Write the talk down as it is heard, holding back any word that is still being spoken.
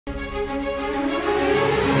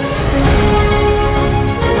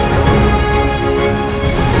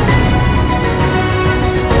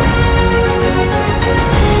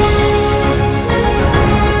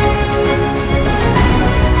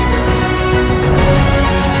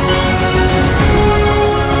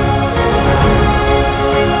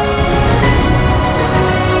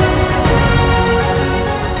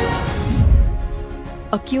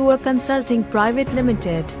Acuver Consulting Pvt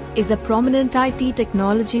Limited is a prominent IT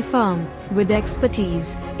technology firm with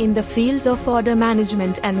expertise in the fields of order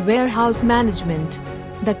management and warehouse management.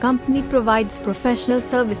 The company provides professional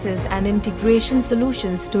services and integration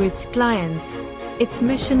solutions to its clients. Its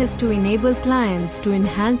mission is to enable clients to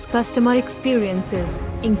enhance customer experiences,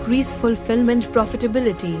 increase fulfillment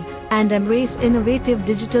profitability, and embrace innovative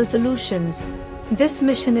digital solutions. This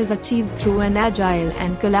mission is achieved through an agile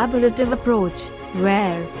and collaborative approach,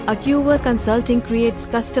 where Acuver Consulting creates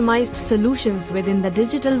customized solutions within the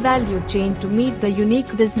digital value chain to meet the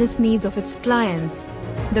unique business needs of its clients.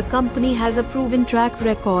 The company has a proven track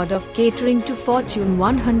record of catering to Fortune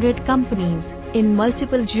 100 companies in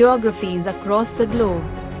multiple geographies across the globe.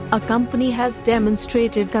 Our company has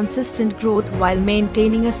demonstrated consistent growth while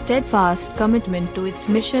maintaining a steadfast commitment to its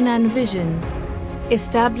mission and vision.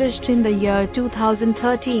 Established in the year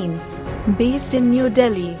 2013, based in New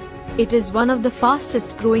Delhi, it is one of the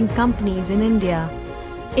fastest growing companies in India.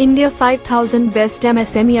 India 5000 Best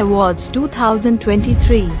MSME Awards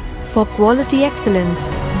 2023 for quality excellence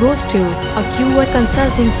goes to Acuver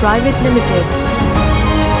Consulting Pvt Limited.